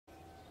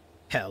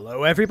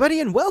Hello everybody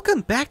and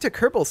welcome back to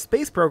Kerbal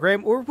Space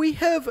Program, where we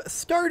have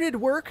started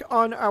work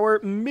on our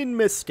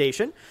Minmus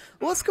station.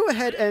 Let's go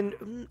ahead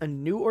and... a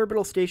new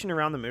orbital station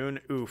around the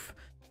moon, oof.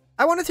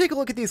 I want to take a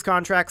look at these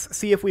contracts,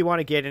 see if we want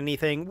to get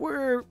anything.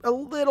 We're a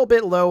little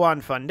bit low on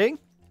funding.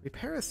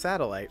 Repair a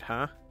satellite,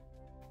 huh?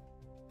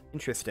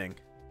 Interesting.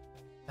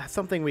 That's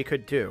something we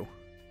could do.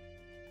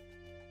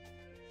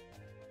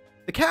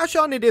 The cash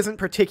on it isn't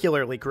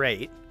particularly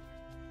great.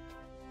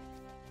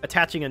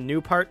 Attaching a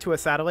new part to a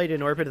satellite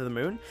in orbit of the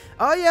moon?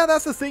 Oh yeah,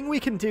 that's a thing we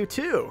can do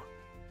too,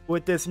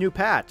 with this new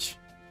patch.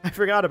 I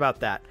forgot about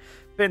that.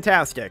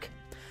 Fantastic.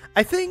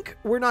 I think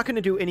we're not going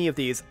to do any of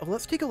these.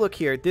 Let's take a look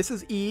here. This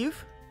is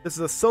Eve. This is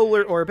a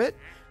solar orbit.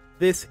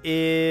 This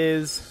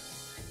is...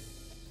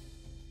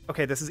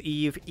 okay, this is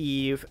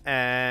Eve,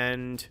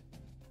 and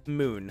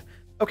Moon.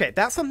 Okay,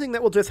 that's something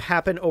that will just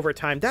happen over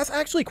time. That's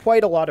actually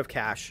quite a lot of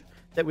cash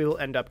that we will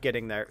end up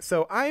getting there.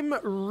 So I'm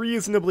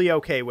reasonably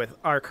okay with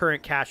our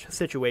current cash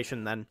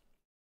situation then.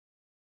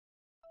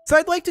 So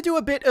I'd like to do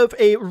a bit of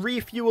a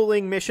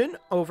refueling mission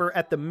over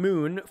at the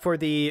moon for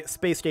the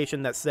space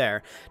station that's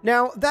there.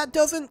 Now, that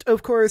doesn't,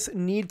 of course,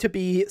 need to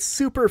be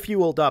super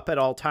fueled up at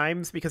all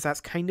times, because that's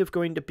kind of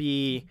going to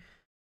be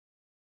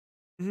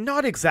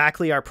not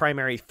exactly our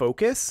primary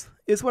focus,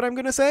 is what I'm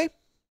going to say.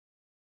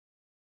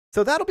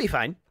 So that'll be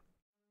fine.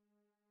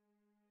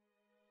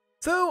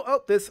 So, oh,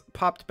 this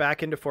popped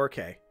back into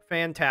 4K.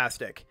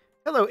 Fantastic.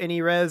 Hello,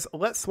 AnyRes.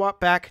 Let's swap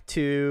back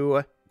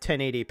to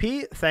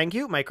 1080p. Thank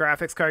you. My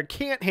graphics card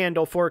can't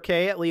handle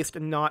 4K, at least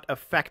not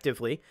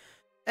effectively.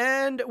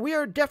 And we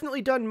are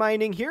definitely done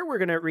mining here. We're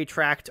going to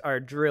retract our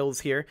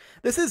drills here.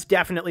 This is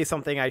definitely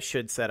something I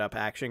should set up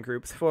action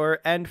groups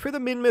for, and for the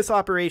Minmus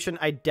operation,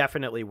 I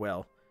definitely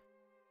will.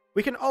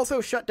 We can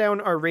also shut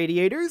down our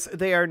radiators.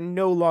 They are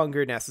no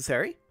longer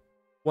necessary.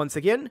 Once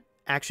again,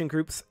 action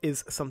groups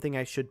is something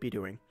I should be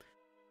doing.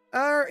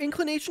 Our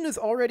inclination is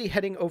already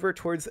heading over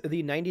towards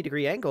the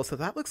 90-degree angle, so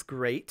that looks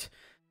great.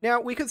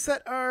 Now, we could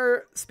set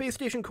our space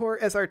station core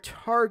as our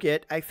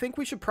target. I think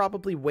we should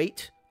probably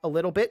wait a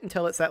little bit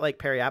until it's at, like,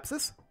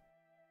 periapsis.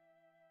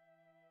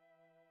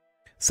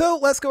 So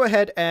let's go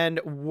ahead and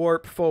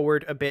warp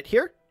forward a bit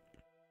here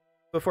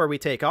before we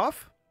take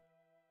off.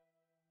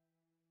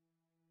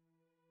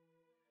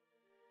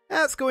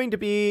 That's going to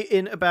be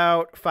in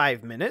about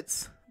 5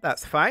 minutes.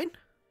 That's fine.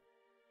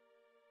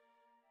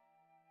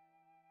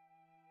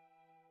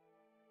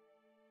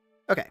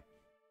 Okay,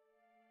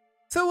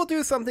 so we'll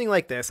do something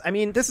like this. I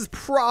mean, this is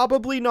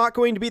probably not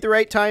going to be the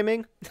right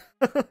timing,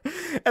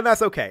 and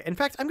that's okay. In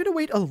fact, I'm going to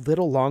wait a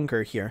little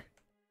longer here.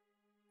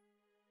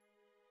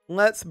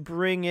 Let's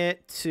bring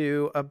it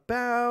to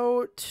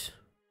about...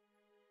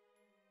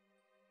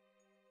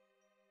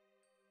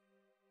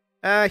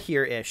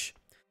 here-ish.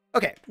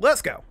 Okay,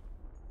 let's go.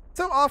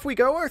 So off we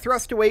go. Our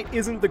thrust to weight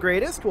isn't the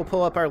greatest. We'll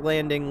pull up our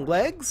landing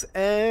legs,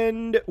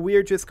 and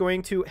we're just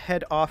going to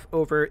head off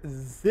over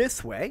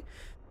this way.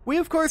 We,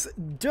 of course,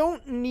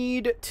 don't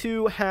need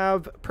to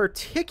have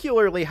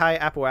particularly high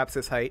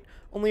apoapsis height,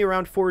 only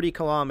around 40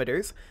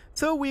 kilometers,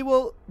 so we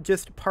will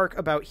just park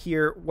about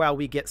here while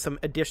we get some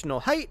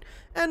additional height,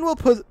 and we'll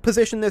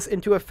position this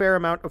into a fair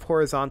amount of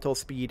horizontal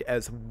speed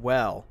as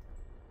well.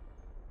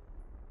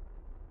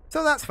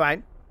 So that's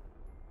fine.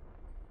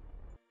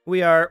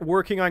 We are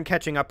working on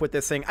catching up with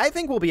this thing. I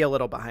think we'll be a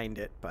little behind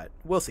it, but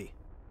we'll see.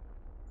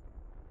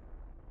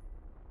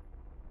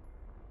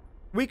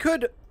 We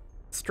could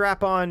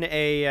strap on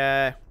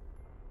a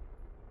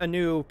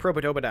new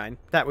Probotobodine.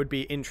 That would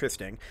be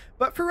interesting.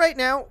 But for right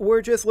now,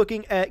 we're just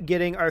looking at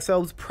getting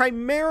ourselves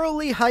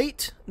primarily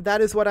height.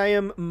 That is what I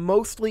am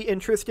mostly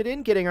interested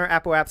in, getting our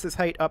apoapsis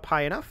height up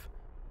high enough.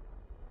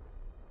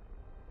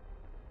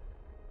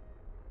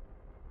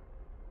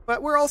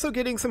 But we're also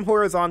getting some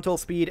horizontal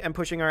speed and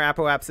pushing our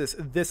apoapsis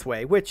this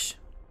way, which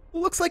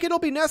looks like it'll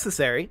be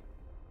necessary.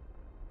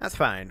 That's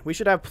fine. We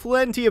should have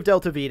plenty of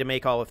delta V to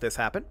make all of this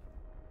happen.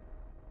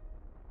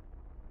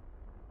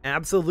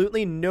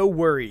 Absolutely no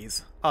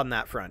worries on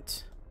that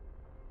front.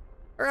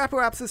 Our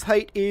apoapsis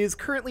height is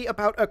currently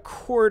about a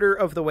quarter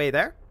of the way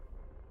there.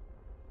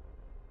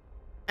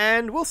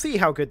 And we'll see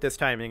how good this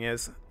timing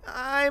is.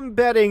 I'm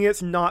betting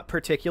it's not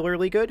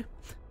particularly good.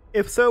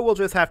 If so, we'll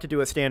just have to do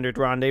a standard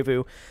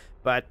rendezvous.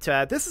 But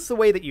this is the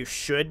way that you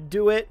should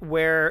do it,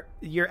 where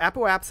your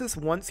apoapsis,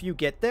 once you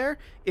get there,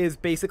 is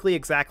basically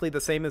exactly the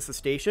same as the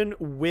station,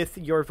 with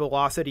your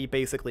velocity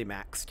basically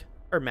maxed,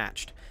 or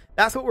matched.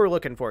 That's what we're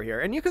looking for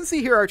here. And you can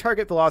see here our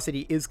target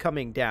velocity is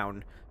coming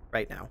down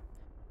right now.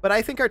 But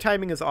I think our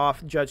timing is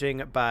off,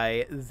 judging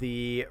by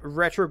the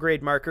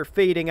retrograde marker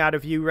fading out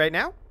of view right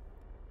now.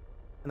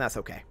 And that's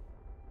okay.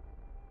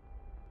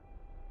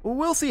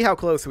 We'll see how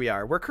close we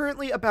are. We're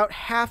currently about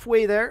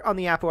halfway there on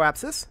the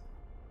apoapsis.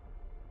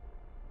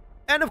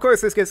 And of course,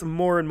 this gets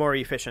more and more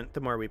efficient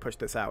the more we push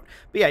this out.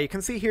 But yeah, you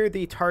can see here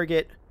the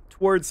target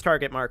towards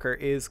target marker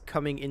is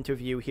coming into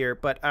view here,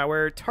 but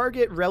our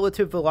target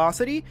relative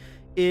velocity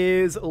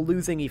is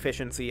losing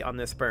efficiency on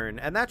this burn,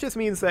 and that just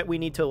means that we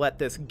need to let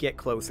this get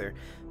closer.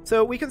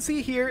 So we can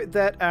see here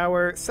that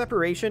our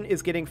separation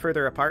is getting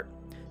further apart.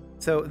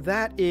 So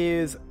that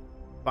is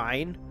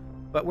fine,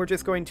 but we're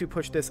just going to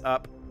push this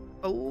up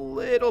a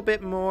little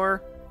bit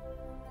more,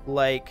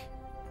 like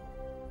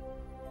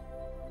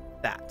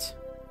that.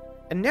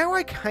 And now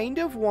I kind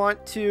of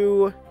want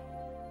to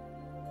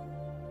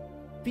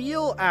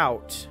feel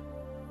out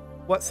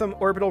what some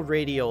orbital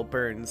radial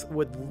burns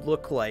would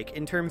look like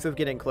in terms of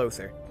getting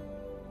closer.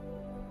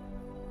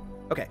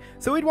 Okay,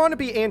 so we'd want to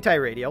be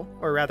anti-radial,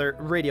 or rather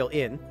radial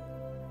in.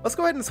 Let's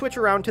go ahead and switch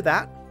around to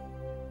that.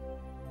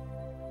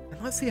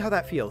 And let's see how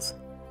that feels.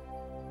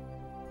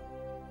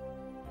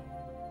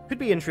 Could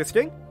be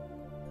interesting.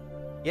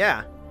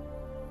 Yeah.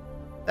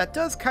 That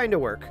does kind of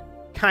work.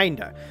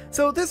 Kinda.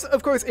 So this,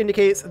 of course,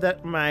 indicates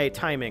that my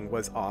timing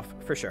was off,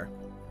 for sure.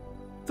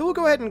 So we'll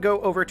go ahead and go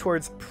over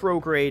towards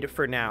prograde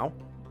for now.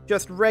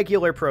 Just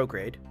regular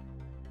prograde.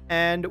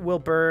 And we'll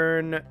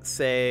burn,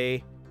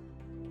 say,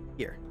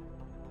 here.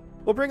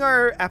 We'll bring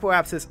our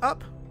apoapsis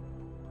up.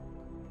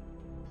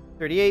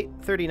 38,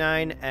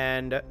 39,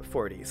 and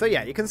 40. So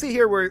yeah, you can see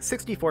here we're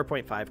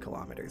 64.5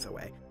 kilometers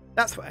away.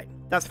 That's fine.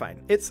 That's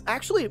fine. It's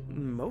actually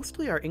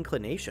mostly our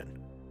inclination.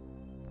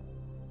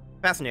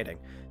 Fascinating.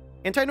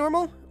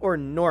 Anti-normal or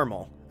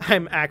normal?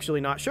 I'm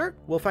actually not sure.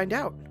 We'll find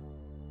out.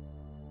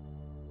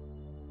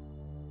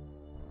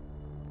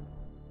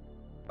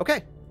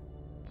 Okay.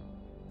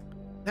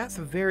 That's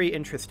very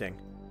interesting.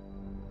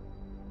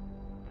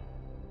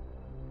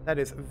 That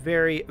is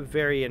very,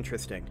 very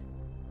interesting.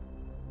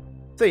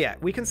 So yeah,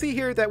 we can see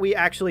here that we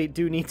actually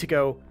do need to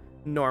go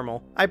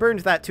normal. I burned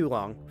that too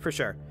long, for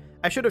sure.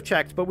 I should have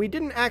checked, but we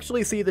didn't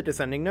actually see the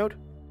descending node.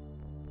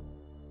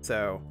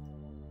 So,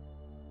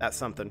 that's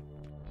something.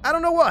 I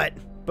don't know what,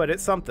 but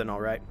it's something,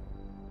 all right.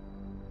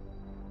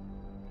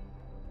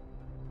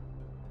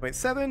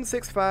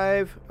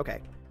 0.765.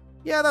 Okay.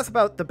 Yeah, that's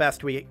about the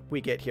best we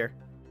get here.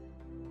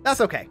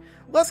 That's okay.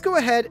 Let's go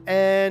ahead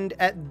and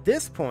at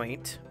this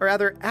point, or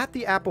rather at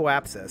the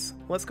apoapsis,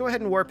 let's go ahead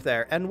and warp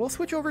there, and we'll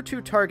switch over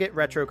to target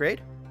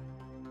retrograde.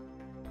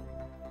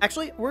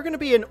 Actually, we're going to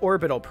be in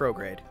orbital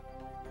prograde.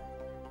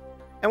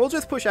 And we'll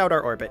just push out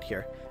our orbit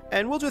here.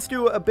 And we'll just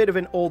do a bit of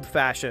an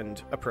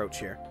old-fashioned approach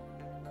here.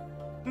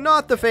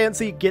 Not the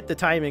fancy get the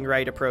timing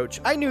right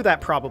approach. I knew that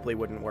probably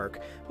wouldn't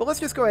work. But let's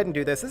just go ahead and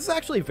do this. This is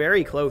actually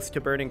very close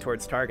to burning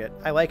towards target.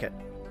 I like it.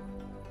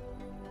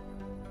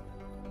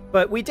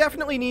 But we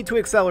definitely need to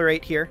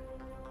accelerate here.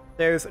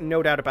 There's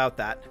no doubt about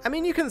that. I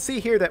mean, you can see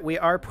here that we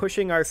are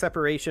pushing our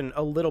separation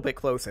a little bit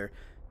closer.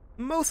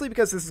 Mostly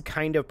because this is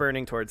kind of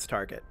burning towards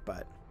target,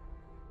 but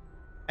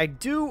I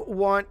do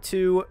want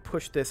to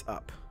push this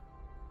up.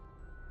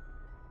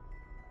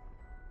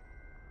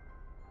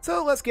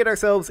 So let's get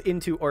ourselves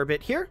into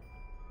orbit here.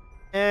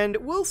 And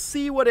we'll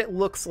see what it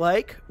looks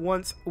like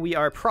once we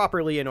are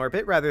properly in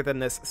orbit rather than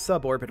this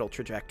suborbital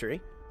trajectory.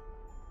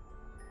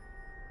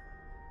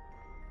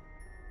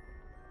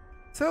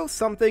 So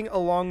something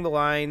along the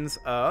lines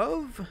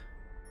of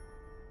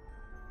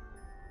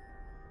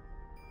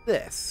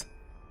this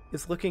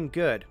is looking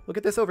good. Look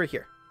at this over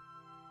here.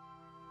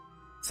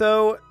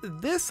 So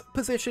this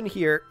position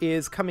here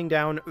is coming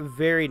down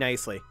very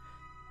nicely.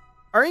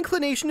 Our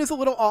inclination is a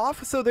little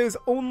off, so there's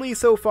only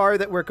so far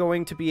that we're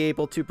going to be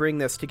able to bring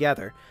this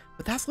together.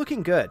 But that's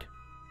looking good.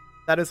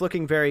 That is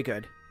looking very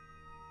good.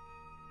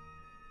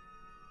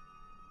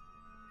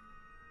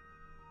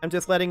 I'm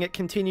just letting it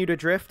continue to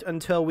drift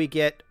until we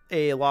get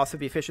a loss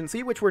of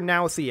efficiency, which we're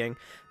now seeing.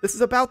 This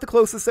is about the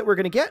closest that we're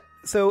going to get,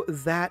 so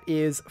that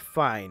is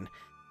fine.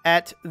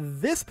 At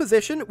this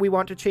position, we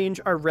want to change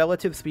our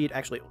relative speed.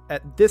 Actually,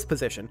 at this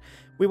position,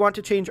 we want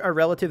to change our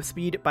relative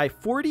speed by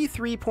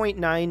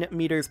 43.9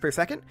 meters per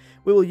second.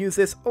 We will use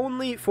this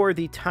only for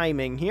the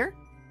timing here.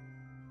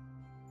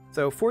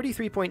 So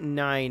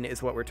 43.9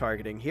 is what we're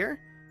targeting here.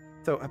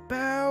 So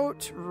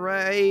about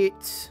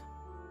right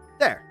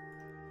there.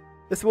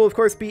 This will, of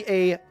course, be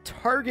a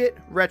target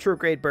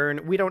retrograde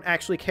burn. We don't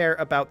actually care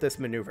about this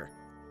maneuver.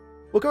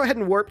 We'll go ahead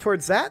and warp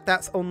towards that.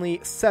 That's only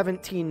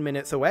 17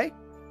 minutes away.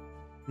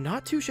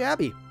 Not too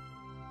shabby.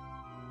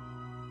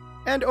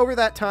 And over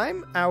that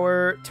time,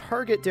 our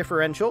target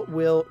differential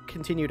will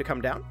continue to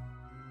come down.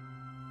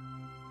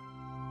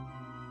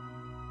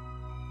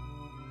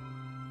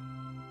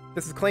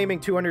 This is claiming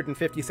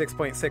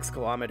 256.6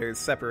 kilometers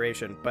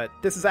separation, but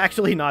this is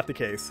actually not the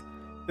case.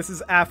 This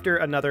is after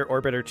another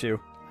orbit or two.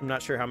 I'm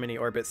not sure how many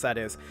orbits that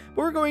is.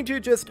 But we're going to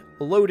just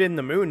load in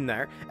the moon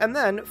there, and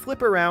then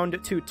flip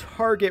around to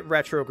target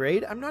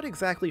retrograde. I'm not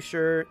exactly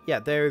sure. Yeah,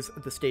 there's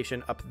the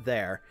station up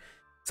there.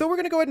 So we're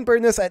going to go ahead and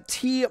burn this at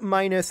T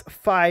minus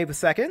 5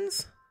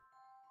 seconds.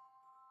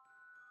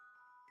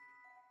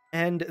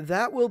 And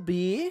that will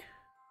be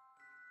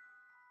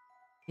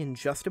in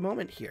just a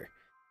moment here.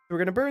 We're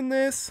going to burn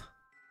this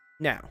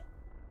now.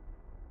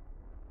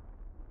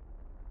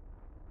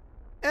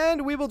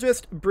 And we will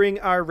just bring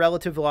our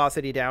relative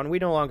velocity down. We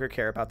no longer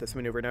care about this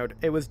maneuver node.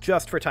 It was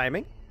just for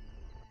timing.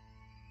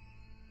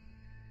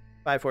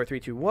 5, 4, 3,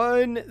 2,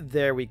 1.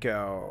 There we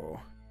go.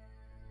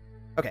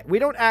 Okay, we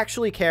don't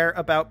actually care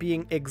about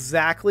being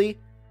exactly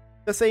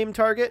the same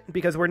target,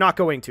 because we're not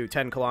going to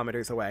 10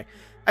 kilometers away.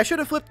 I should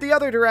have flipped the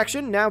other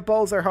direction. Nav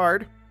balls are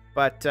hard,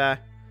 but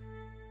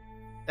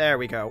there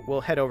we go.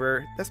 We'll head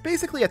over. That's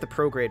basically at the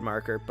prograde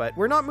marker, but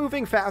we're not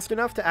moving fast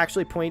enough to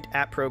actually point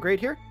at prograde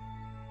here.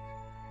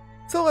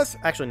 So let's,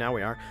 actually now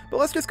we are, but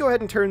let's just go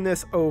ahead and turn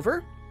this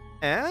over,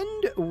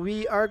 and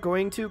we are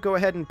going to go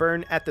ahead and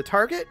burn at the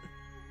target.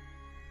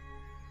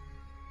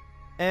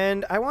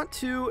 And I want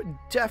to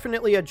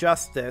definitely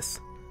adjust this.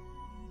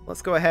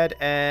 Let's go ahead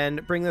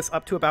and bring this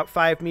up to about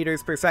 5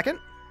 meters per second.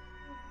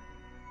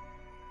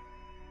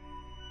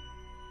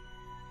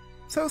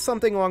 So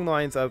something along the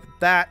lines of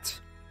that.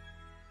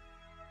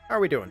 How are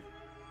we doing?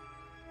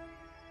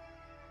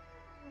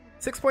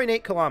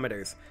 6.8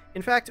 kilometers.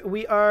 In fact,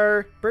 we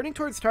are burning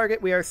towards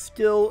target. We are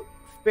still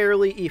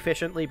fairly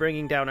efficiently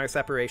bringing down our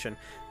separation.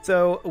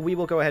 So we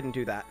will go ahead and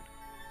do that.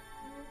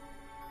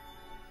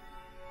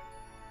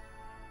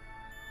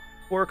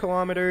 4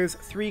 kilometers,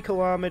 3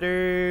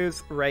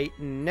 kilometers right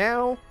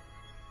now.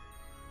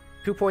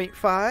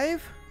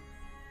 2.5.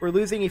 We're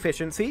losing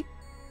efficiency.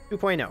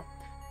 2.0.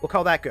 We'll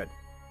call that good.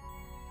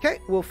 Okay,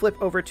 we'll flip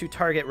over to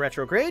target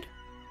retrograde.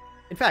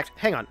 In fact,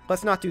 hang on.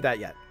 Let's not do that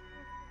yet.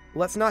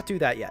 Let's not do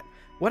that yet.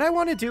 What I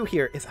want to do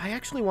here is I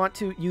actually want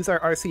to use our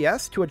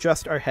RCS to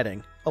adjust our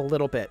heading a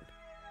little bit.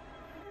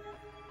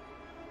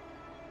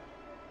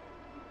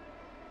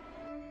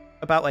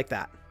 About like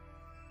that.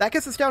 That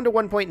gets us down to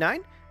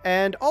 1.9.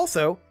 And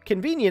also,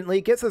 conveniently,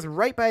 gets us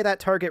right by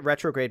that target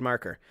retrograde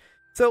marker.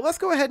 So let's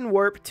go ahead and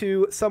warp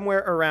to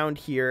somewhere around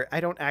here. I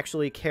don't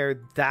actually care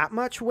that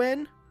much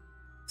when.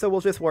 So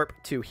we'll just warp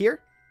to here.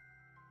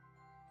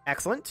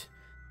 Excellent.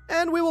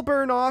 And we will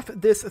burn off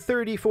this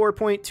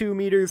 34.2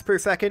 meters per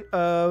second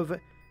of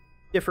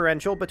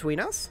differential between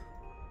us.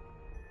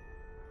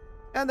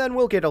 And then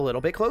we'll get a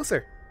little bit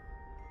closer.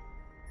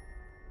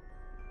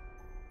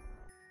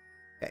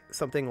 Okay,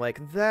 something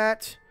like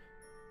that.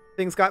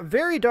 Things got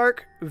very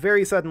dark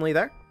very suddenly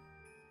there.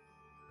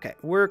 Okay,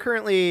 we're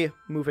currently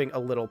moving a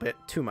little bit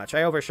too much.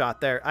 I overshot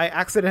there. I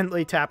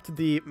accidentally tapped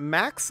the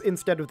max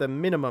instead of the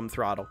minimum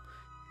throttle,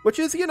 which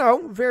is, you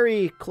know,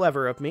 very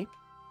clever of me.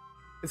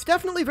 It's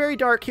definitely very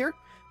dark here.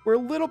 We're a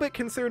little bit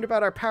concerned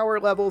about our power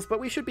levels, but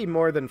we should be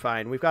more than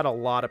fine. We've got a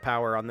lot of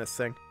power on this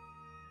thing.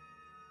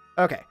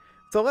 Okay,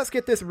 so let's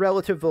get this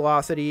relative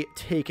velocity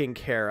taken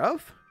care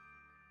of.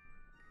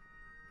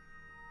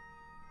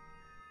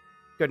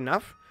 Good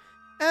enough.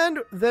 And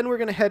then we're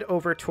going to head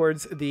over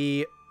towards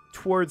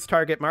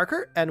target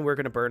marker, and we're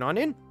going to burn on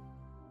in.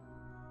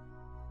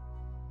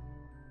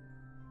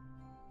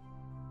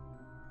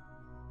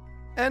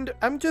 And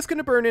I'm just going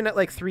to burn in at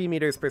like 3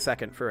 meters per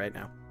second for right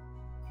now.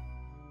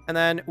 And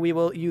then we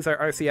will use our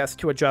RCS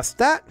to adjust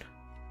that.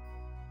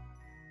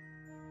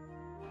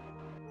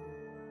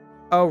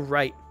 Oh,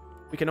 right.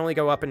 We can only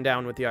go up and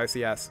down with the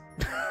RCS.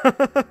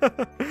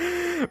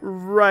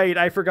 Right,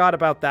 I forgot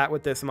about that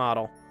with this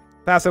model.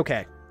 That's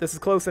okay. This is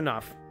close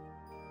enough.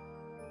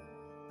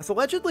 It's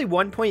allegedly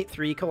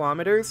 1.3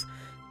 kilometers,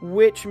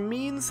 which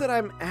means that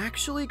I'm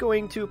actually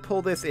going to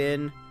pull this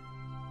in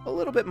a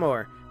little bit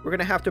more. We're going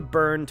to have to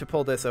burn to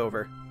pull this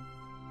over.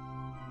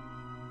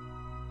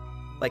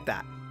 Like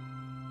that.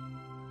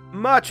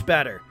 Much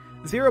better.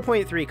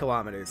 0.3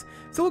 kilometers.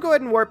 So we'll go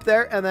ahead and warp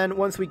there, and then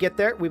once we get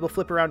there, we will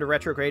flip around to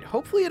retrograde.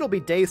 Hopefully it'll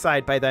be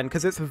dayside by then,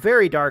 because it's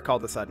very dark all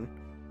of a sudden.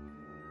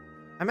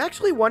 I'm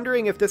actually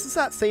wondering if this is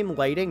that same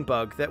lighting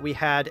bug that we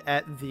had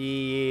at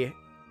the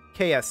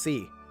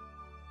KSC.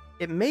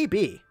 It may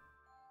be.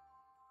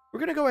 We're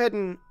going to go ahead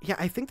and... Yeah,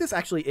 I think this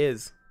actually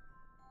is.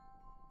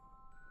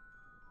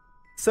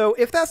 So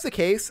if that's the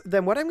case,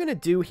 then what I'm going to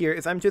do here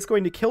is I'm just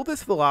going to kill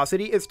this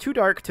velocity. It's too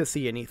dark to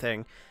see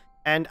anything.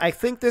 And I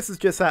think this is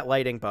just that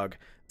lighting bug.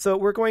 So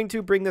we're going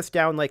to bring this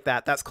down like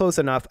that. That's close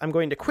enough. I'm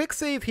going to quick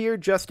save here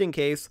just in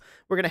case.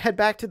 We're going to head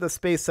back to the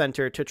Space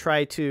Center to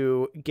try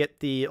to get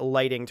the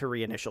lighting to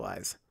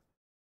reinitialize.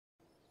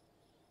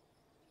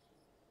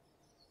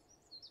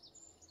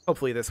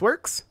 Hopefully this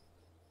works.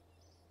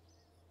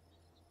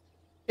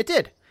 It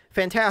did.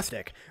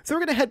 Fantastic. So we're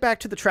going to head back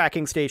to the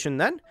tracking station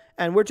then,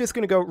 and we're just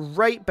going to go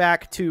right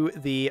back to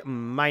the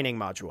mining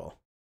module.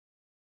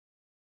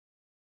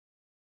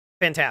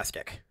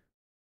 Fantastic.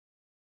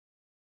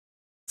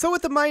 So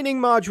with the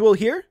mining module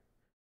here,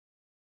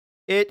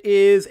 it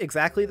is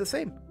exactly the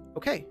same.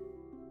 Okay.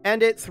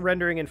 And it's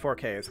rendering in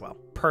 4K as well.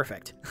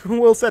 Perfect.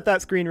 We'll set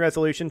that screen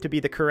resolution to be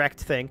the correct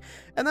thing,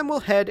 and then we'll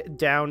head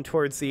down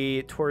towards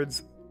the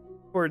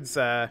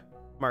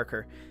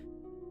marker.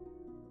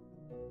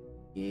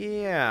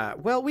 Yeah,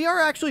 well, we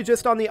are actually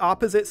just on the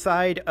opposite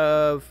side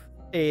of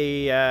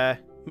a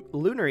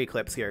lunar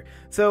eclipse here.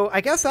 So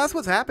I guess that's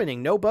what's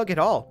happening. No bug at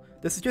all.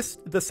 This is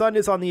just, the sun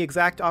is on the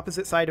exact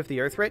opposite side of the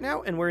Earth right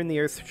now, and we're in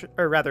the Earth's,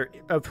 or rather,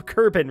 of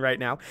Kerbin right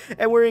now,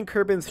 and we're in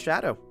Kerbin's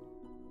shadow.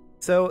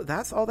 So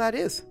that's all that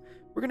is.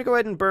 We're going to go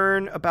ahead and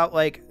burn about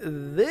like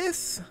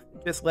this,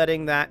 just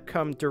letting that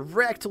come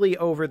directly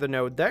over the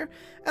node there.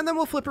 And then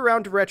we'll flip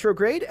around to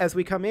retrograde as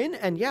we come in,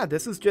 and yeah,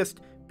 this is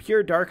just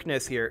pure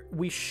darkness here.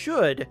 We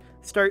should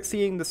start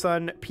seeing the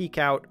sun peek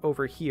out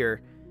over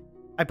here.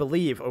 I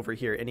believe over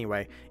here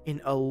anyway, in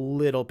a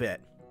little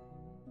bit.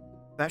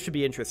 That should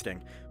be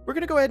interesting. We're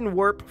going to go ahead and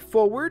warp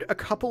forward a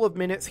couple of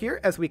minutes here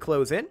as we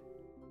close in.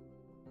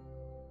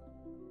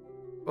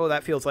 Oh,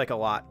 that feels like a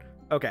lot.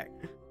 Okay.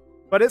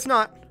 But it's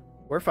not.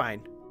 We're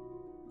fine.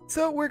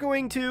 So we're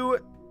going to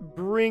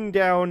bring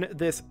down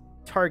this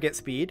target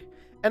speed.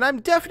 And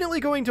I'm definitely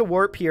going to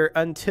warp here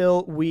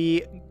until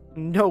we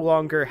no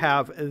longer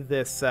have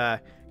this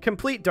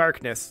complete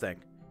darkness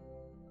thing.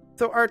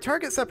 So our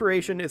target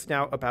separation is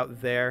now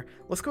about there.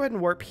 Let's go ahead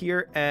and warp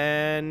here,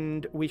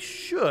 and we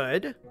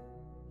should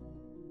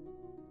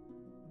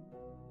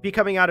be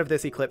coming out of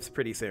this eclipse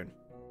pretty soon.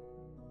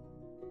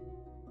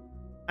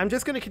 I'm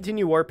just going to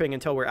continue warping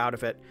until we're out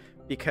of it,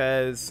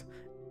 because,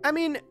 I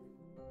mean,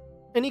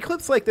 an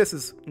eclipse like this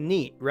is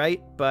neat,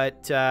 right?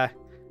 But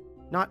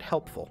not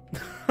helpful.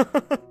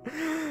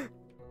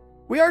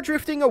 We are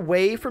drifting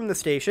away from the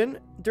station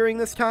during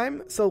this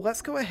time, so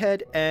let's go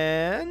ahead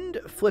and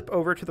flip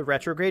over to the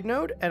retrograde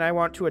node, and I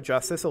want to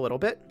adjust this a little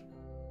bit.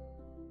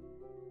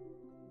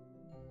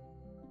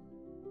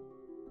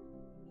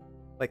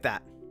 Like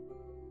that.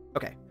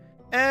 Okay.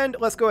 And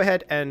let's go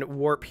ahead and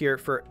warp here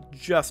for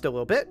just a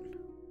little bit.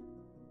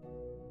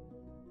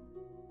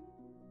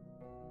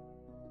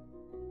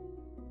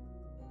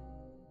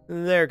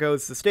 There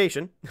goes the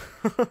station.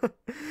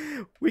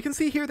 We can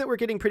see here that we're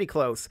getting pretty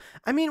close.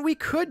 I mean, we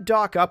could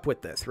dock up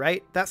with this,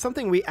 right? That's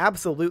something we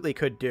absolutely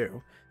could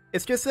do.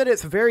 It's just that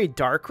it's very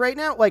dark right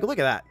now. Like, look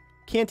at that.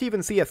 Can't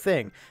even see a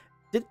thing.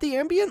 Did the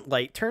ambient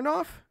light turn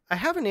off? I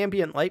have an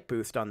ambient light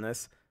boost on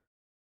this.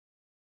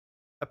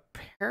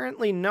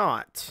 Apparently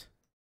not.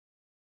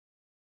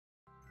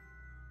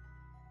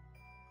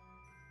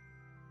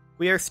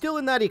 We are still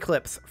in that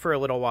eclipse for a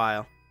little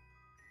while.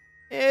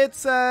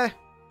 It's an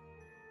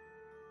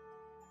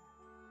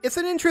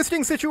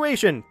interesting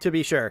situation, to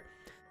be sure.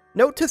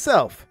 Note to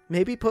self,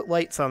 maybe put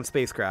lights on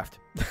spacecraft.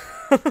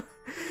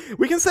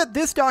 We can set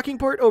this docking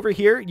port over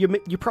here.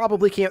 You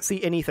probably can't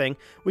see anything.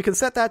 We can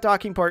set that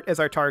docking port as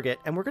our target,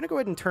 and we're going to go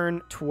ahead and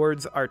turn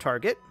towards our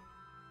target.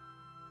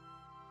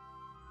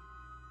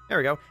 There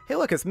we go. Hey,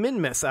 look, it's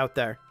Minmus out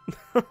there.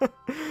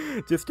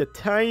 Just a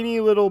tiny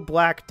little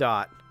black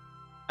dot.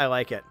 I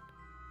like it.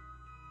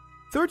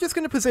 So we're just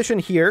going to position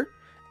here,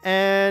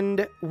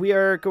 and we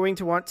are going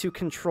to want to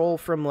control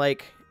from,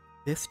 like,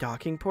 this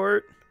docking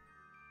port,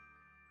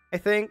 I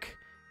think.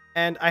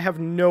 And I have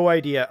no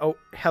idea. Oh,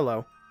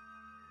 hello.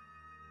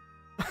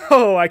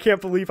 Oh, I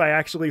can't believe I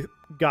actually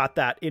got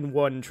that in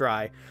one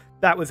try.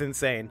 That was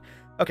insane.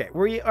 Okay,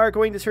 we are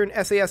going to turn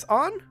SAS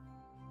on.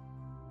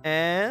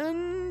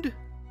 And... do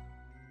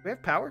we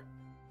have power?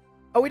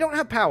 Oh, we don't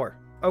have power.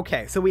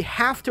 Okay, so we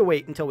have to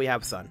wait until we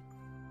have sun.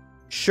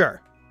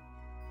 Sure.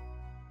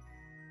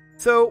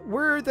 So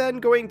we're then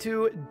going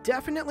to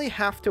definitely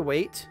have to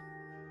wait.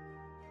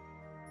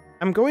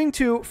 I'm going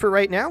to, for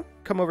right now,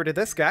 come over to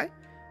this guy.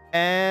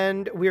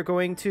 And we're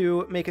going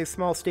to make a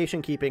small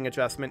station keeping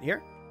adjustment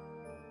here.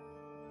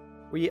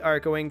 We are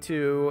going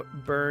to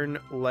burn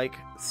like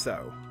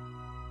so.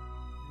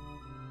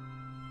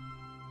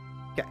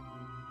 Okay.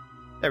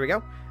 There we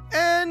go.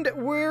 And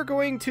we're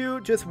going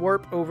to just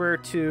warp over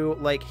to,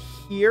 like,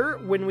 here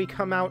when we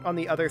come out on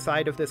the other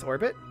side of this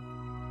orbit.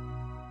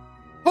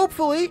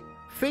 Hopefully,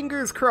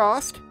 fingers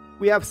crossed,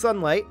 we have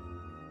sunlight.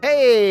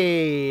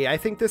 Hey, I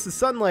think this is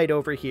sunlight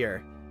over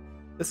here.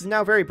 This is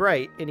now very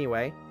bright,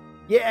 anyway.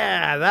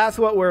 Yeah, that's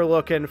what we're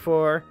looking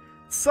for.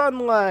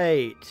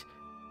 Sunlight.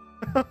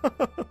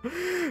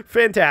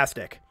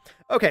 Fantastic.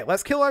 Okay,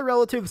 let's kill our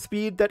relative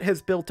speed that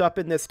has built up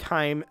in this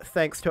time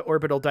thanks to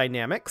orbital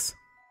dynamics.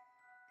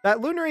 That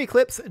lunar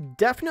eclipse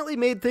definitely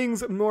made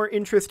things more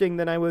interesting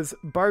than I was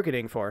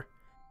bargaining for.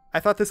 I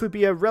thought this would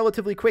be a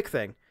relatively quick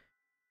thing.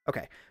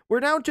 Okay,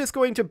 we're now just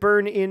going to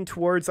burn in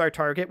towards our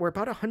target. We're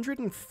about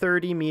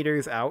 130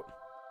 meters out.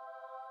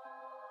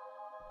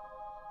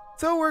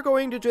 So we're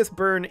going to just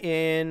burn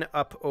in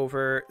up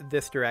over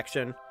this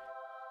direction.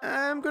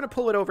 I'm going to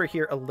pull it over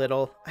here a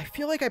little. I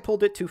feel like I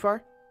pulled it too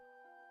far.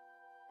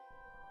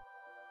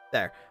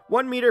 There.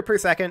 1 meter per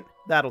second.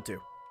 That'll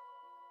do.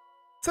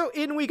 So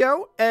in we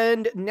go,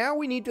 and now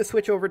we need to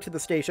switch over to the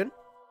station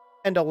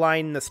and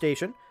align the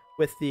station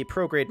with the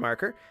prograde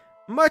marker.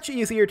 Much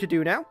easier to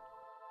do now.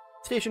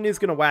 Station is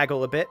going to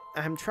waggle a bit.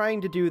 I'm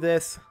trying to do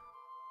this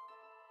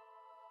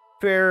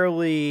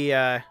fairly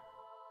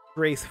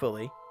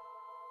gracefully.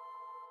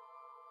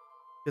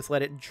 Just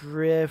let it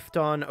drift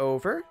on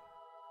over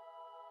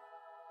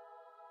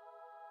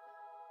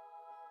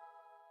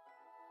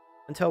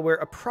until we're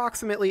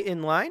approximately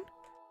in line,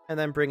 and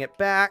then bring it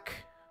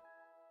back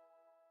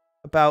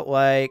about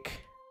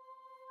like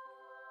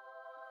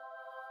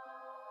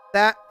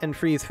that and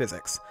freeze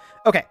physics.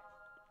 Okay.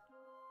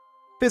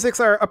 Physics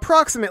are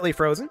approximately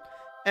frozen,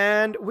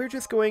 and we're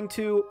just going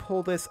to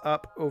pull this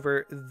up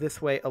over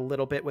this way a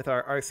little bit with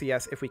our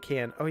RCS if we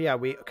can. Oh yeah,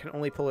 we can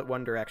only pull it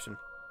one direction.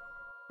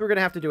 We're going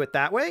to have to do it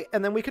that way,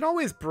 and then we can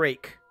always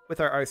brake with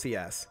our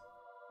RCS.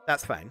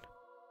 That's fine.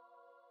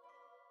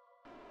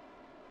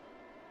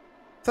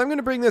 So I'm going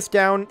to bring this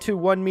down to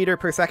 1 meter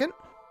per second.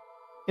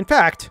 In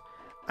fact,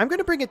 I'm going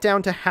to bring it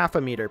down to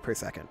 0.5 meter per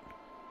second.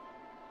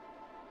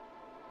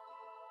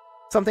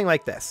 Something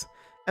like this.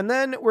 And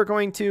then we're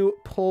going to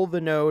pull the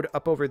node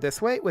up over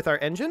this way with our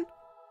engine,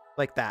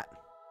 like that.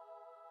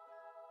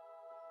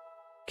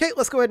 Okay,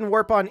 let's go ahead and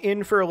warp on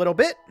in for a little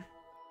bit.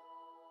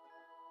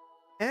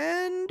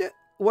 And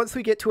once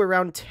we get to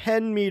around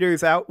 10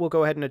 meters out, we'll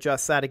go ahead and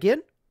adjust that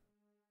again.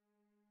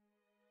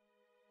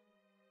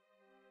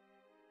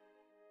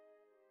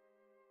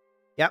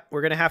 Yep,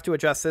 we're going to have to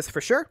adjust this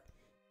for sure.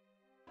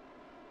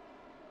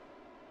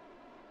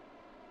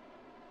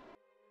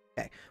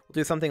 Okay, we'll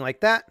do something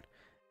like that.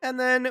 And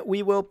then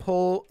we will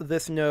pull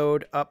this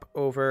node up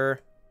over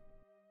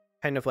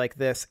kind of like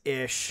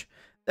this-ish.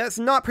 That's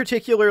not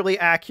particularly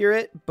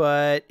accurate,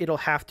 but it'll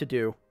have to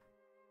do.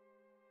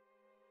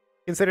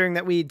 Considering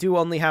that we do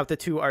only have the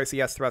 2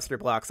 RCS thruster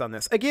blocks on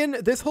this. Again,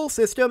 this whole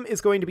system is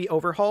going to be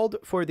overhauled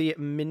for the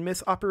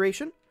Minmus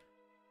operation.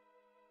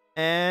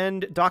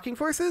 And docking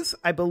forces?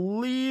 I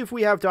believe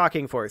we have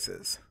docking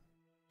forces.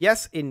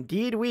 Yes,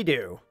 indeed we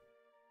do.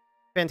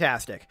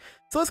 Fantastic.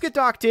 So let's get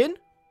docked in.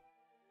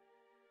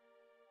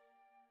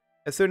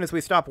 As soon as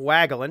we stop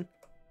waggling.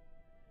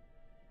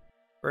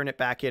 Burn it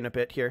back in a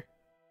bit here.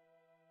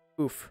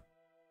 Oof.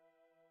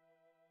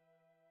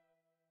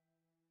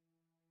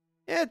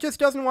 Yeah, it just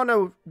doesn't want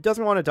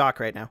to dock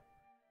right now.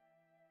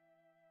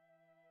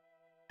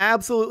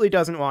 Absolutely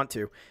doesn't want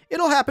to.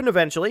 It'll happen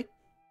eventually.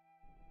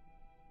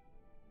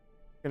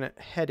 Gonna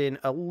head in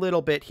a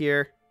little bit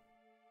here.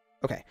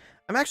 Okay,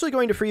 I'm actually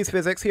going to freeze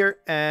physics here,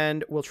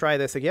 and we'll try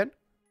this again.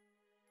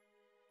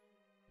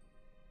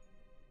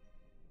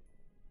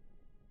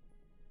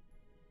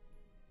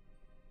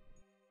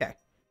 Okay,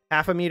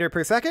 0.5 meter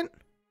per second.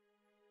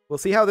 We'll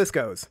see how this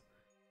goes.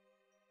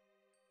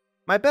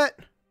 My bet,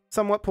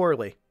 somewhat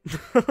poorly.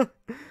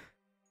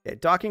 Okay,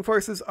 docking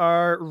forces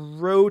are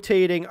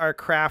rotating our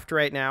craft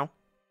right now.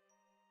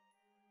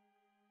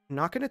 I'm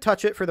not going to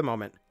touch it for the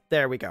moment.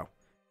 There we go.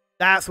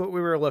 That's what we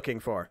were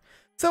looking for.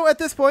 So at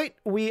this point,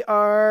 we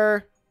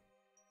are...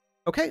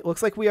 Okay,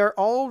 looks like we are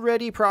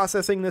already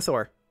processing this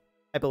ore,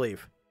 I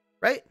believe.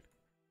 Right?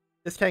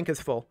 This tank is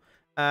full.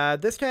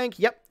 This tank,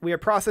 yep, we are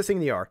processing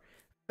the ore.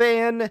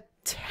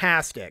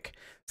 Fantastic.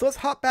 So let's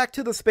hop back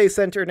to the Space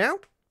Center now,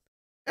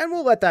 and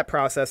we'll let that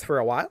process for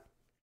a while.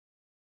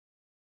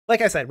 Like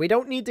I said, we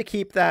don't need to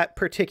keep that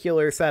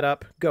particular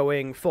setup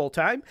going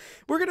full-time.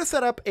 We're going to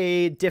set up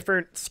a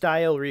different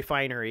style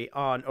refinery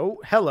on... Oh,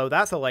 hello,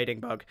 that's a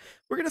lighting bug.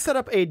 We're going to set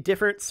up a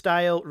different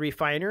style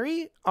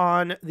refinery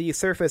on the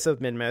surface of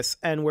Minmus,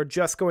 and we're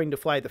just going to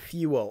fly the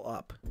fuel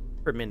up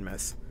for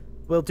Minmus.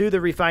 We'll do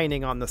the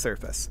refining on the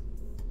surface.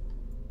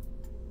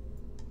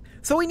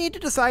 So we need to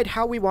decide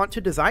how we want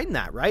to design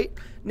that, right?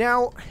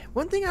 Now,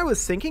 one thing I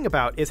was thinking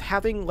about is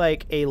having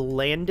like a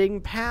landing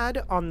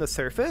pad on the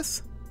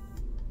surface.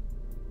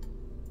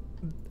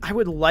 I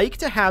would like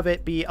to have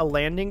it be a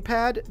landing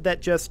pad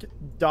that just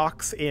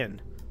docks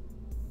in.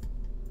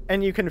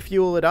 And you can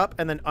fuel it up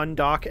and then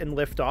undock and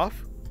lift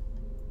off.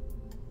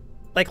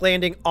 Like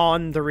landing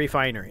on the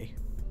refinery.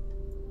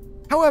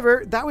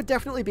 However, that would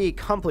definitely be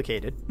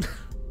complicated.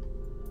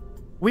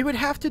 We would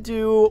have to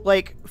do,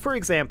 like, for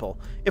example,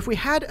 if we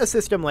had a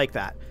system like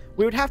that,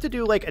 we would have to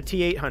do, like, a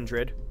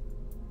T800,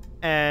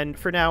 and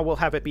for now, we'll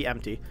have it be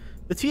empty.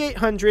 The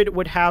T800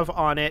 would have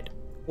on it,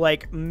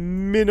 like,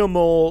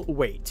 minimal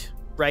weight,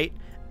 right?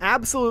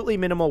 Absolutely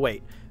minimal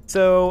weight.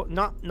 So,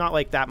 not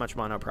like that much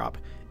monoprop.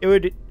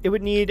 It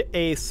would need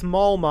a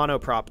small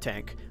monoprop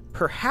tank,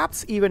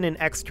 perhaps even an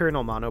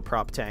external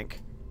monoprop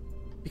tank.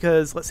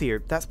 Because, let's see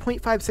here, that's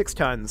 0.56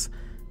 tons.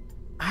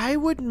 I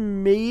would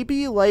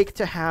maybe like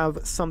to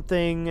have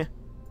something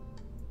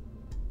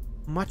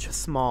much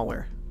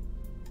smaller.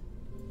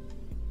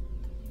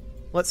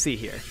 Let's see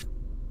here.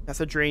 That's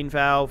a drain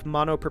valve,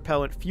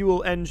 monopropellant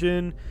fuel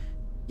engine.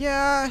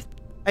 Yeah,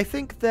 I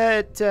think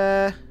that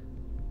that's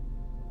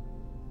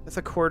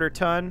a 1/4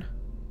 ton.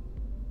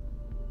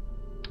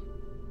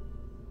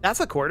 That's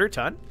a 1/4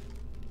 ton.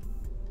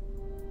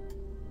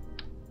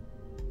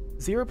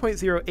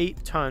 0.08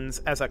 tons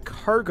as a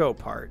cargo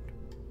part.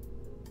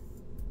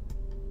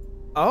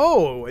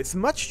 Oh, it's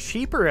much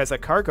cheaper as a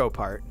cargo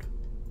part.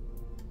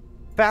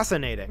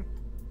 Fascinating.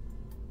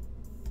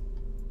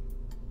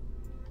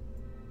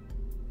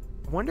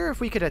 I wonder if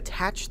we could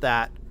attach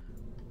that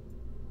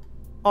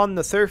on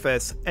the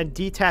surface and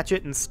detach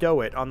it and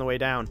stow it on the way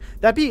down.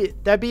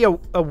 That'd be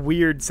a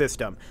weird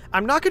system.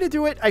 I'm not going to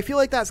do it. I feel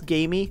like that's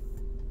gamey.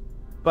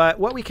 But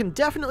what we can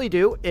definitely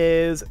do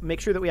is make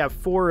sure that we have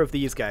 4 of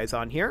these guys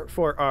on here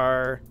for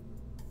our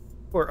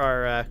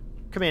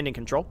command and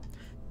control.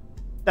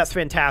 That's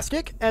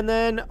fantastic. And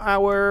then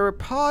our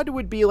pod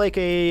would be like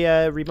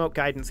a remote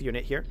guidance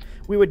unit here.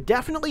 We would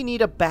definitely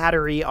need a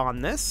battery on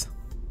this.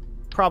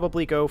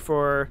 Probably go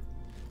for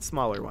a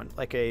smaller one,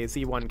 like a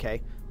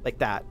Z1K, like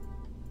that.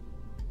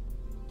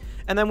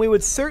 And then we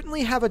would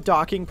certainly have a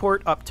docking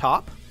port up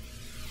top.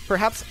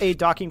 Perhaps a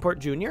docking port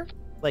junior,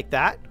 like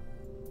that.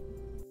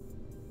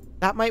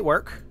 That might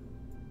work.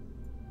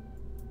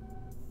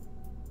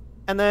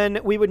 And then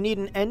we would need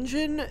an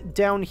engine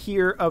down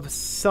here of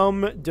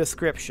some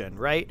description,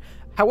 right?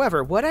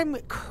 However, what I'm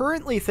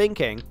currently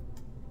thinking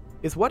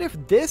is, what if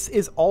this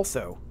is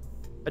also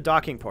a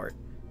docking port,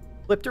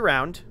 flipped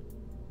around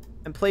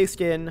and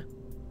placed in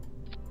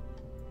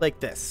like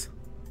this?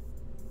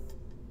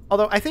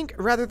 Although I think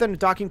rather than a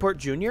docking port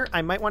junior,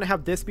 I might want to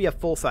have this be a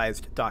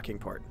full-sized docking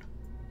port.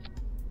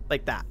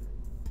 Like that.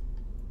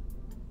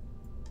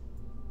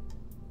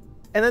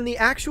 And then the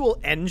actual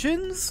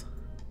engines,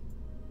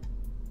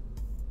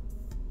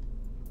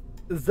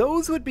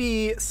 those would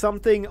be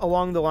something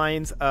along the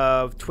lines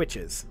of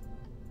twitches.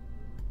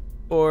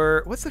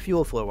 Or what's the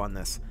fuel flow on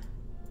this?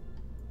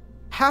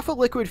 Half a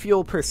liquid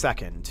fuel per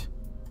second.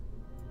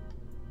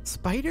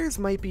 Spiders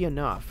might be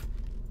enough.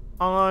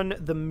 On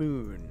the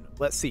moon.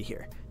 Let's see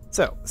here.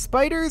 So,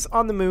 spiders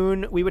on the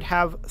moon, we would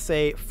have,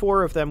 say,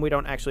 4 of them. We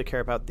don't actually care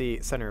about the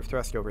center of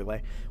thrust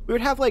overlay. We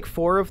would have, like,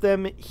 4 of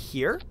them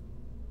here.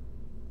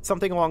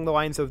 Something along the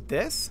lines of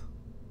this.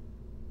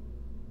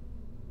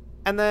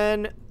 And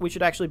then we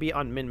should actually be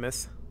on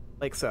Minmus,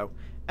 like so.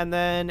 And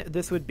then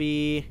this would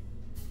be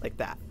like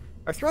that.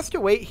 Our thrust to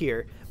weight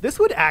here, this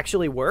would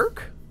actually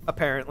work,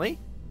 apparently.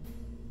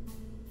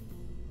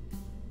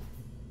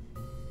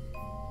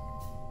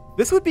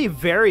 This would be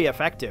very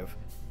effective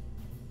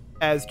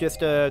as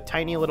just a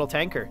tiny little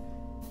tanker.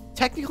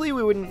 Technically,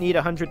 we wouldn't need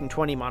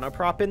 120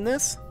 monoprop in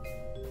this,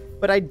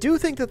 but I do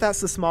think that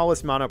that's the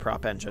smallest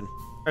monoprop engine,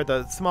 or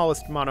the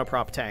smallest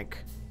monoprop tank.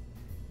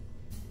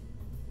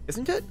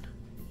 Isn't it?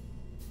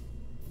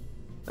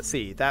 Let's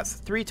see, that's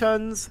 3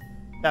 tons,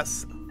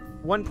 that's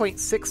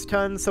 1.6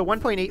 tons, so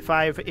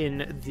 1.85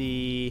 in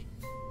the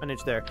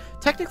tonnage there.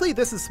 Technically,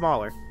 this is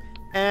smaller,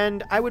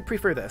 and I would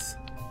prefer this.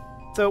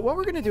 So what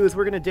we're going to do is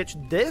we're going to ditch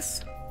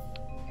this,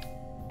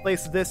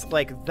 place this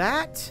like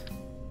that.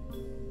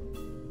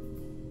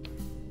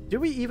 Do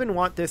we even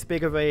want this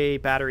big of a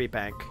battery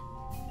bank?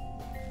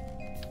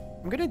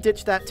 I'm going to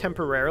ditch that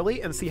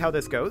temporarily and see how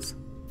this goes.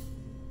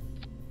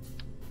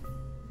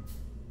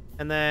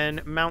 And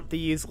then mount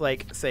these,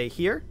 like, say,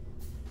 here.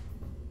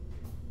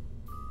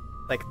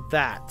 Like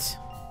that.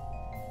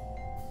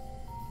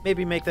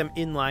 Maybe make them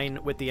in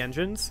line with the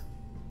engines.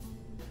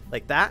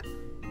 Like that.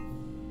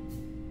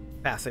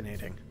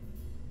 Fascinating.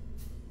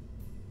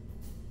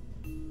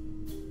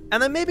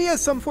 And then maybe as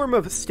some form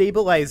of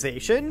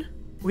stabilization,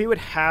 we would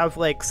have,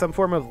 like, some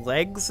form of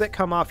legs that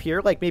come off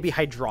here, like maybe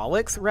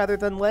hydraulics rather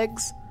than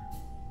legs.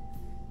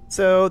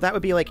 So that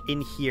would be, like,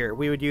 in here.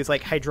 We would use,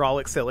 like,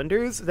 hydraulic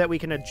cylinders that we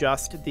can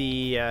adjust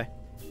the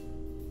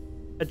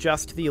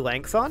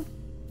length on.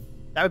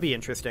 That would be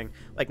interesting.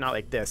 Like, not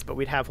like this, but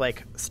we'd have,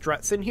 like,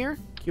 struts in here,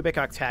 cubic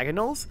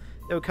octagonals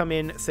that would come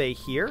in, say,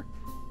 here.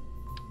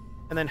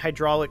 And then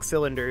hydraulic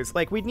cylinders,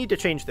 like, we'd need to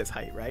change this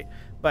height, right?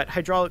 But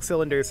hydraulic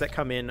cylinders that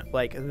come in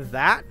like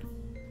that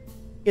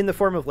in the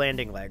form of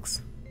landing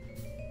legs.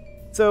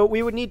 So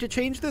we would need to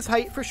change this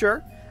height for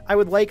sure. I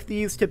would like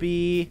these to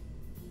be,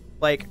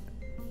 like,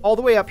 all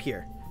the way up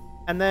here.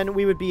 And then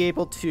we would be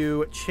able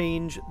to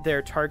change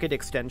their target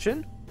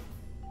extension.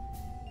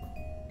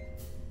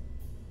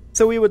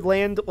 So we would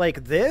land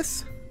like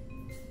this,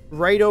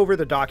 right over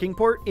the docking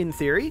port, in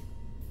theory.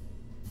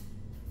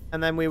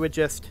 And then we would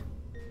just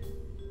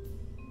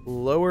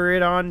lower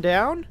it on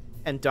down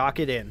and dock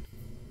it in.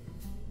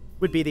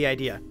 Would be the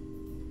idea.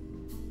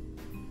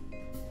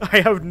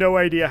 I have no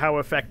idea how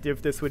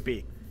effective this would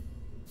be.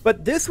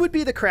 But this would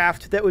be the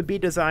craft that would be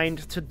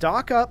designed to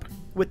dock up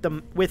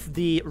with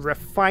the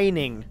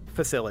refining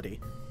facility.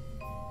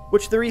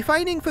 Which the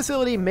refining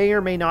facility may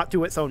or may not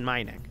do its own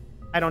mining.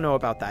 I don't know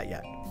about that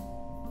yet.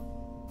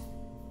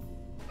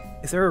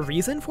 Is there a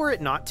reason for it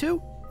not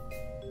to?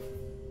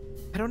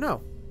 I don't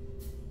know.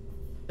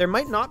 There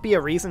might not be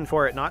a reason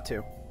for it not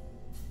to.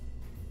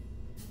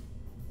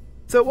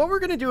 So what we're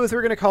going to do is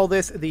we're going to call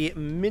this the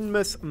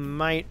Minmus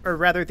mine, or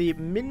rather the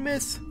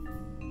Minmus,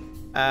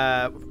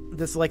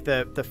 this is like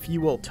the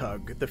fuel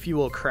tug, the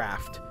fuel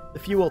craft, the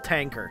fuel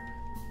tanker.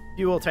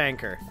 Fuel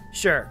tanker.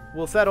 Sure,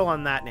 we'll settle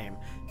on that name.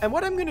 And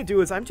what I'm going to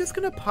do is I'm just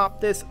going to pop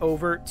this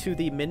over to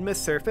the Minmus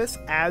surface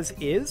as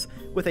is,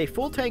 with a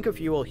full tank of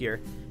fuel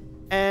here.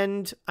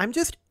 And I'm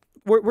just,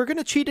 we're going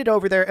to cheat it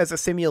over there as a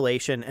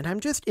simulation, and I'm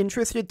just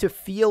interested to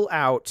feel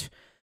out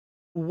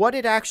what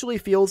it actually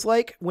feels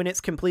like when it's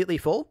completely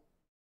full,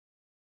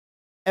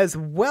 as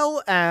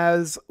well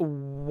as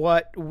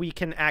what we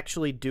can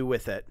actually do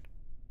with it.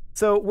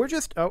 So we're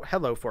just, oh,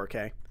 hello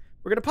 4K.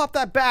 We're going to pop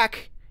that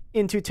back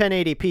into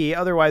 1080p,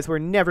 otherwise we're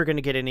never going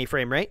to get any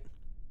frame rate.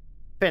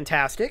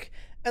 Fantastic.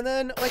 And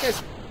then,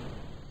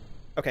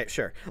 okay,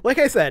 sure. Like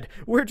I said,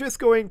 we're just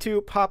going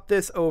to pop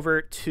this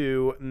over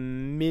to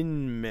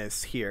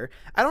Minmus here.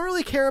 I don't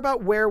really care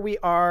about where we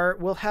are.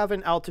 We'll have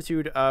an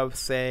altitude of,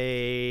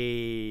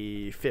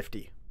 say,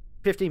 50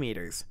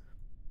 meters.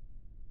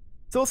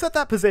 So we'll set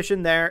that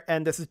position there,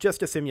 and this is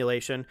just a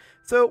simulation.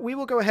 So we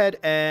will go ahead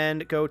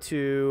and go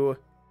to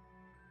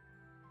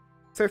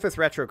surface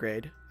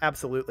retrograde.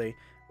 Absolutely.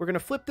 We're going to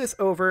flip this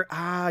over.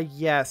 Ah,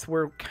 yes,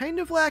 we're kind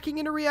of lacking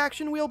in a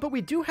reaction wheel, but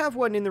we do have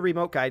one in the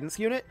remote guidance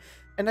unit,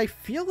 and I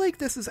feel like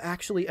this is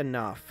actually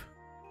enough.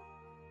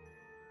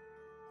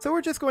 So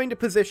we're just going to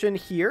position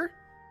here.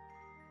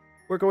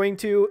 We're going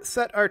to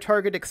set our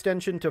target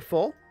extension to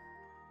full.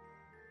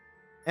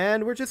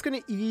 And we're just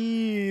going to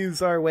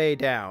ease our way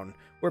down.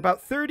 We're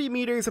about 30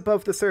 meters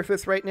above the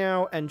surface right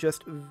now, and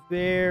just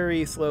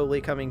very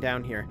slowly coming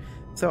down here.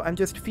 So I'm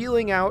just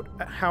feeling out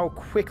how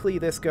quickly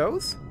this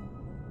goes.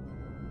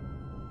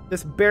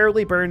 This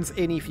barely burns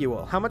any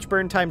fuel. How much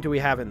burn time do we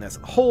have in this?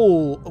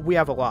 We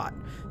have a lot.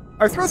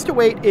 Our thrust to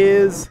weight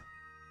is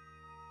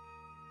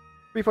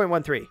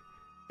 3.13.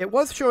 It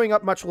was showing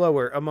up much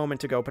lower a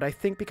moment ago, but I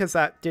think because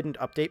that didn't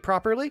update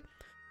properly.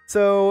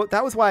 So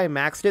that was why I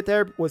maxed it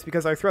there, was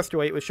because our thrust to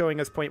weight was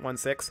showing us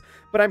 0.16.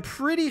 But I'm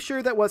pretty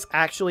sure that what's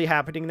actually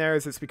happening there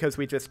is it's because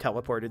we just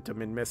teleported to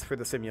Minmus for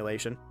the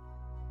simulation.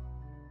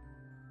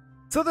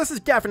 So this is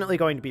definitely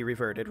going to be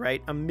reverted,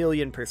 right?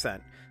 1,000,000%.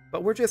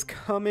 But we're just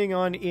coming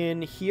on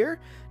in here.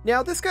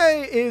 Now, this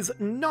guy is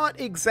not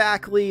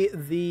exactly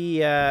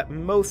the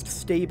most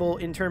stable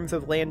in terms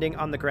of landing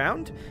on the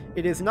ground.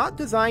 It is not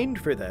designed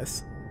for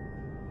this.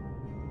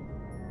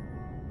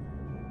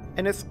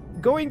 And it's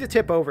going to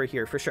tip over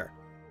here for sure.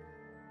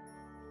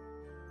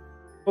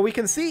 But we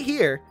can see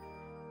here,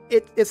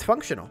 it's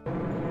functional.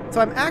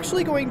 So I'm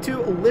actually going to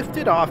lift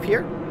it off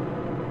here.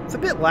 It's a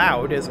bit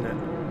loud, isn't it?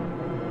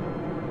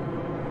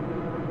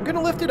 I'm going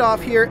to lift it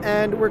off here,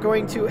 and we're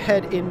going to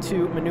head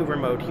into maneuver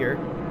mode here.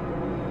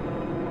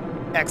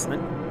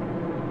 Excellent.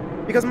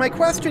 Because my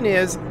question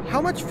is, how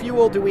much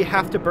fuel do we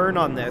have to burn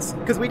on this?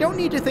 Because we don't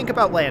need to think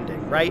about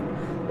landing, right?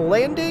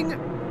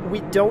 Landing, we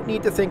don't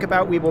need to think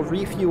about. We will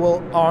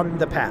refuel on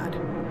the pad.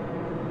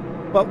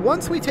 But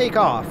once we take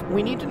off,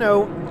 we need to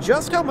know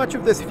just how much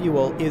of this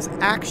fuel is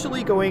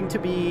actually going to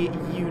be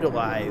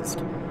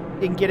utilized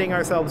in getting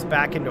ourselves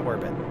back into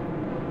orbit.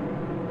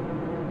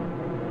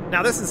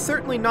 Now, this is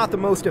certainly not the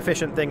most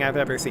efficient thing I've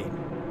ever seen,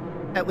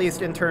 at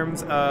least in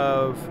terms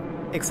of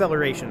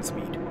acceleration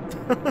speed.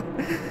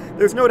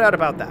 There's no doubt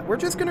about that. We're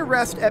just going to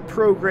rest at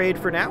pro grade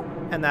for now,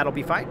 and that'll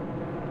be fine.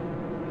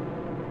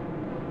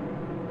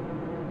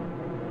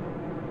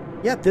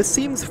 Yeah, this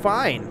seems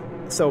fine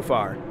so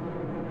far.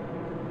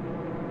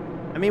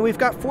 I mean, we've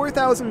got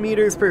 4,000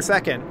 meters per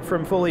second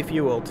from fully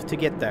fueled to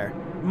get there.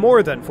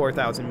 More than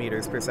 4,000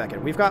 meters per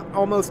second. We've got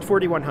almost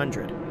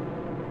 4,100.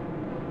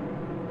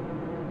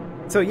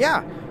 So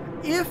yeah,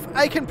 if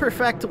I can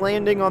perfect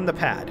landing on the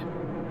pad,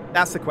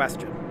 that's the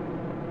question.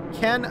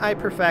 Can I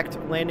perfect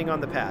landing on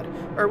the pad?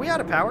 Are we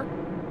out of power?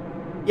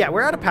 Yeah,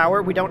 we're out of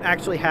power. We don't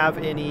actually have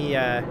any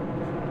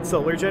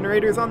solar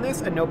generators on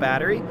this and no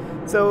battery,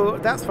 so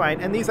that's fine.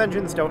 And these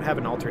engines don't have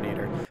an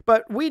alternator.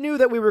 But we knew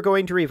that we were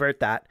going to revert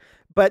that,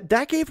 but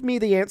that gave me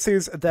the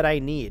answers that I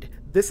need.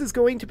 This is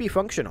going to be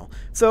functional.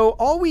 So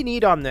all we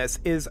need on this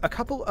is a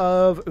couple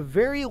of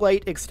very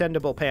light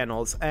extendable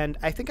panels, and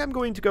I think I'm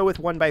going to go with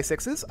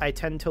 1x6s. I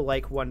tend to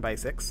like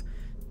 1x6.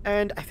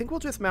 And I think we'll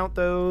just mount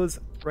those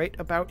right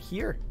about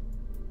here.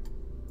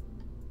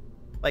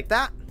 Like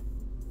that.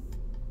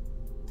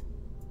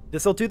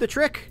 This'll do the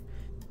trick.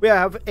 We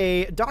have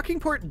a docking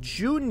port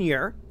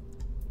junior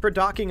for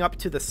docking up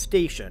to the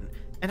station,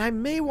 and I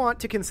may want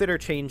to consider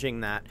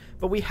changing that,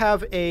 but we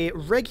have a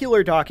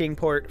regular docking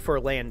port for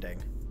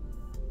landing.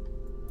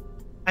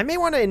 I may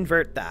want to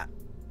invert that.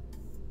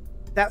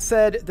 That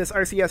said, this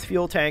RCS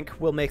fuel tank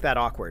will make that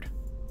awkward.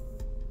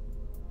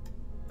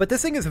 But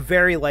this thing is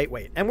very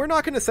lightweight, and we're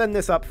not going to send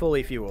this up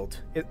fully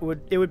fueled. It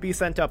would be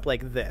sent up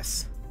like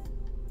this.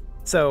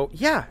 So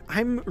yeah,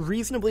 I'm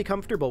reasonably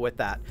comfortable with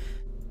that.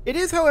 It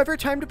is, however,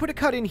 time to put a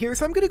cut in here,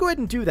 so I'm going to go ahead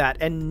and do that,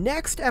 and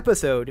next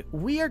episode,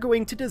 we are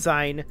going to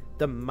design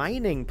the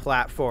mining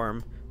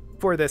platform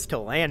for this to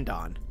land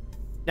on.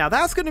 Now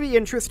that's going to be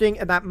interesting,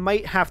 and that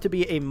might have to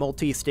be a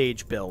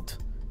multi-stage build.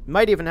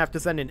 Might even have to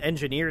send an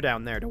engineer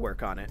down there to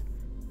work on it.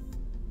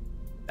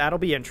 That'll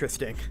be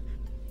interesting.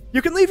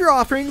 You can leave your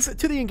offerings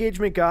to the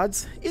engagement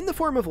gods in the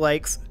form of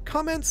likes,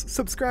 comments,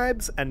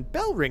 subscribes, and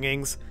bell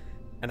ringings,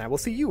 and I will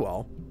see you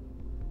all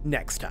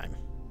next time.